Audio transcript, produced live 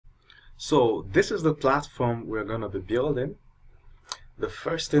So this is the platform we're going to be building. The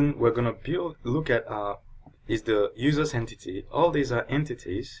first thing we're going to look at is the user's entity. All these are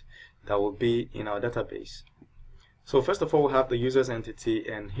entities that will be in our database. So first of all, we have the user's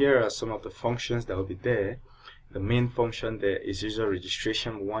entity, and here are some of the functions that will be there. The main function there is user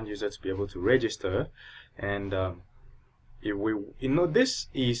registration. We want user to be able to register, and if we, this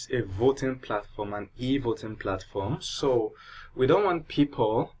is a voting platform, an e-voting platform. So we don't want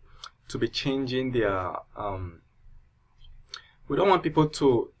people to be changing their we don't want people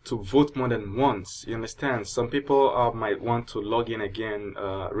to vote more than once. You understand? Some people might want to log in again,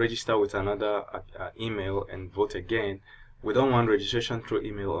 register with another email and vote again. We don't want registration through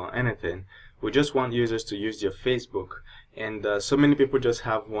email or anything. We just want users to use their Facebook, and so many people just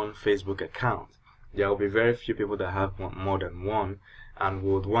have one Facebook account. There will be very few people that have more than one and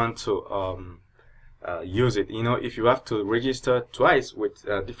would want to use it. If you have to register twice with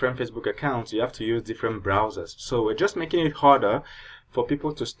different Facebook accounts, you have to use different browsers. So we're just making it harder for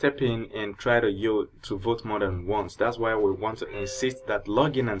people to step in and try to vote more than once. That's why we want to insist that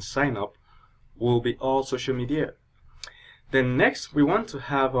login and sign up will be all social media. Then next, we want to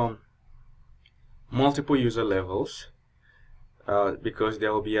have multiple user levels, because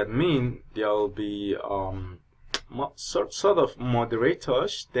there will be admin, there will be sort of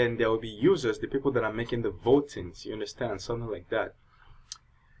moderators, then there will be users, the people that are making the votings, you understand, something like that.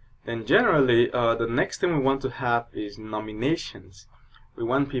 Then generally, the next thing we want to have is nominations. We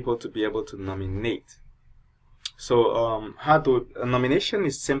want people to be able to nominate. So a nomination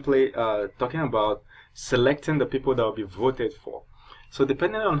is simply talking about selecting the people that will be voted for. So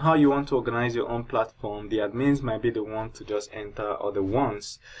depending on how you want to organize your own platform, the admins might be the ones to just enter, or the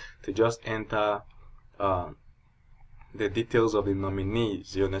ones to just enter the details of the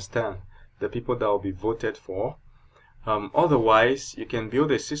nominees, you understand, the people that will be voted for. Otherwise, you can build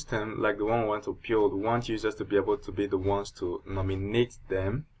a system like the one we want to build. We want users to be able to be the ones to nominate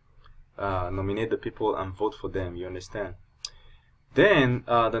them, nominate the people and vote for them, you understand. Then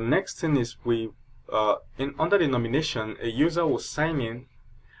the next thing is under the nomination, a user will sign in.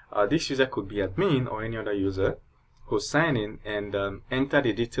 This user could be admin or any other user who sign in and enter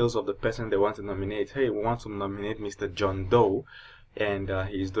the details of the person they want to nominate. Hey, we want to nominate Mr. John Doe, and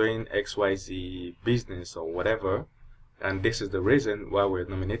he's doing XYZ business or whatever, and this is the reason why we're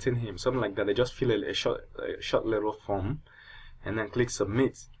nominating him. Something like that. They just fill a short little form and then click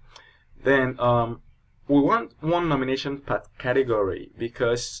submit. Then we want one nomination per category,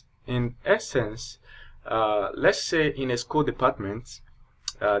 because in essence, let's say in a school department,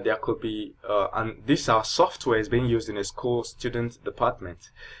 there could be, and this our software is being used in a school student department.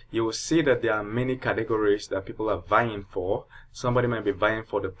 You will see that there are many categories that people are vying for. Somebody might be vying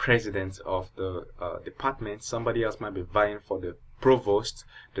for the president of the department. Somebody else might be vying for the provost,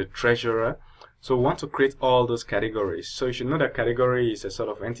 the treasurer. So we want to create all those categories. So you should know that category is a sort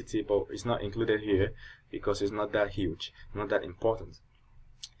of entity, but it's not included here because it's not that huge, not that important.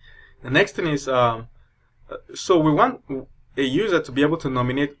 The next thing is, so we want a user to be able to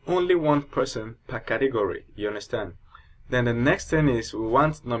nominate only one person per category, you understand. Then the next thing is, we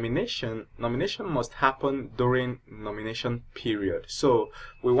want nomination must happen during nomination period. So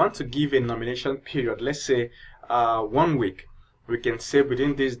we want to give a nomination period, let's say 1 week. We can say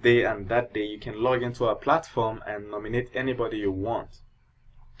within this day and that day you can log into our platform and nominate anybody you want.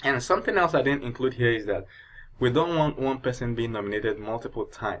 And something else I didn't include here is that we don't want one person being nominated multiple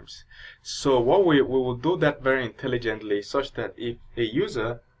times. So what we will do that very intelligently, such that if a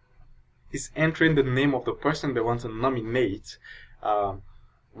user is entering the name of the person they want to nominate,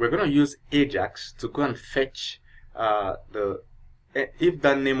 we're going to use Ajax to go and fetch if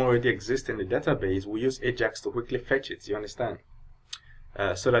that name already exists in the database, we use Ajax to quickly fetch it, you understand?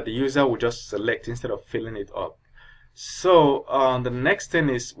 So that the user will just select instead of filling it up. So the next thing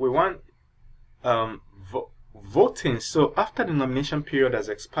is, we want voting. So after the nomination period has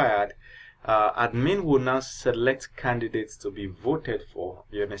expired, admin will now select candidates to be voted for,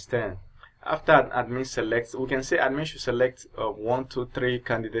 you understand. After admin selects, we can say admin should select 1, 2, 3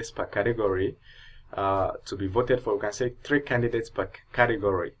 candidates per category to be voted for. We can say 3 candidates per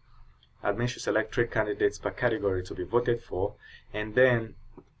category. Admin should select 3 candidates per category to be voted for, and then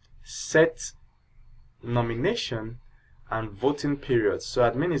set nomination and voting periods. So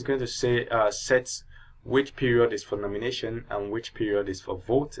admin is going to say set which period is for nomination and which period is for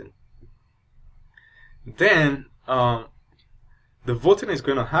voting. Then the voting is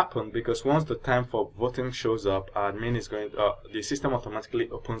going to happen, because once the time for voting shows up, admin is going the system automatically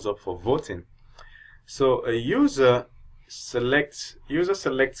opens up for voting. So a user selects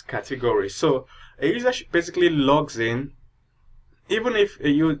category. So a user basically logs in even if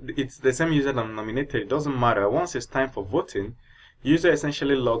it's the same user that nominated, it doesn't matter. Once it's time for voting, user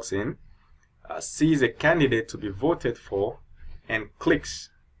essentially logs in, sees a candidate to be voted for, and clicks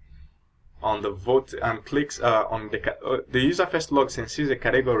on the vote and clicks on the user first logs in, sees a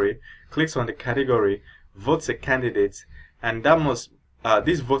category, clicks on the category, votes a candidate, and that must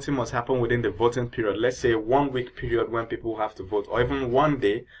this voting must happen within the voting period. Let's say 1 week period when people have to vote, or even 1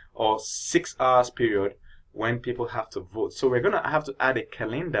 day or 6 hours period when people have to vote. So we're gonna have to add a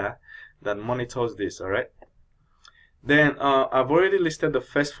calendar that monitors this. All right. Then I've already listed the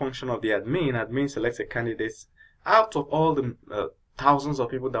first function of the admin. Admin selects a candidate out of all the thousands of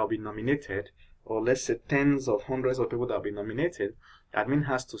people that will be nominated, or let's say tens of hundreds of people that will be nominated. Admin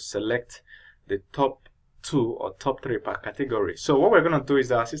has to select the top 2 or top 3 per category. So what we're going to do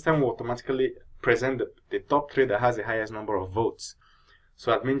is our system will automatically present the top 3 that has the highest number of votes.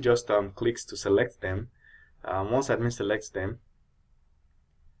 So admin just clicks to select them. Once admin selects them,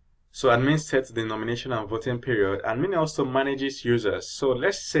 so admin sets the nomination and voting period. Admin also manages users. So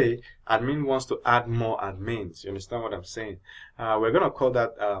let's say admin wants to add more admins. You understand what I'm saying? We're going to call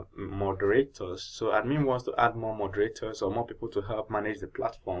that moderators. So admin wants to add more moderators or more people to help manage the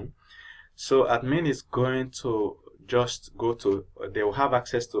platform. So admin is going to just go to, they will have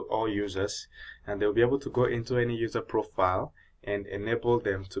access to all users, and they'll be able to go into any user profile and enable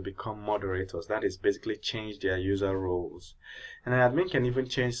them to become moderators. That is basically change their user roles. And then admin can even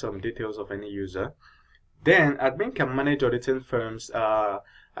change some details of any user. Then admin can manage auditing firms. I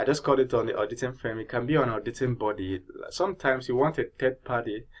just called it on the auditing firm. It can be an auditing body. Sometimes you want a third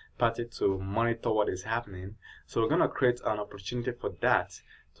party to monitor what is happening. So we're going to create an opportunity for that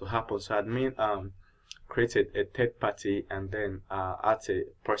to happen. So admin created a third party and then adds a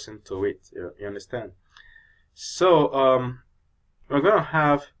person to it. You understand? So we're going to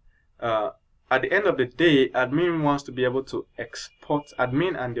have at the end of the day, admin wants to be able to export,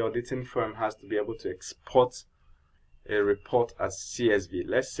 admin and the auditing firm has to be able to export a report as CSV.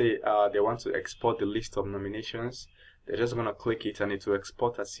 Let's say they want to export the list of nominations. They're just going to click it and it will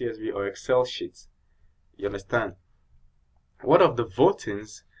export as CSV or Excel sheet. You understand? What of the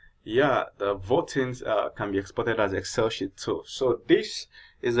votings? Yeah, the votings can be exported as Excel sheet too. So this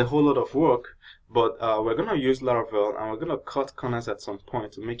is a whole lot of work, but we're going to use Laravel and we're going to cut corners at some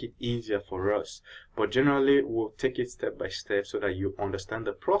point to make it easier for us. But generally, we'll take it step by step so that you understand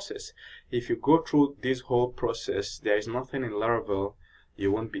the process. If you go through this whole process, there is nothing in Laravel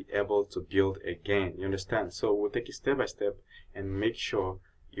you won't be able to build again. You understand? So we'll take it step by step and make sure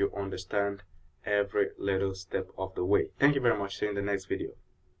you understand every little step of the way. Thank you very much. See you in the next video.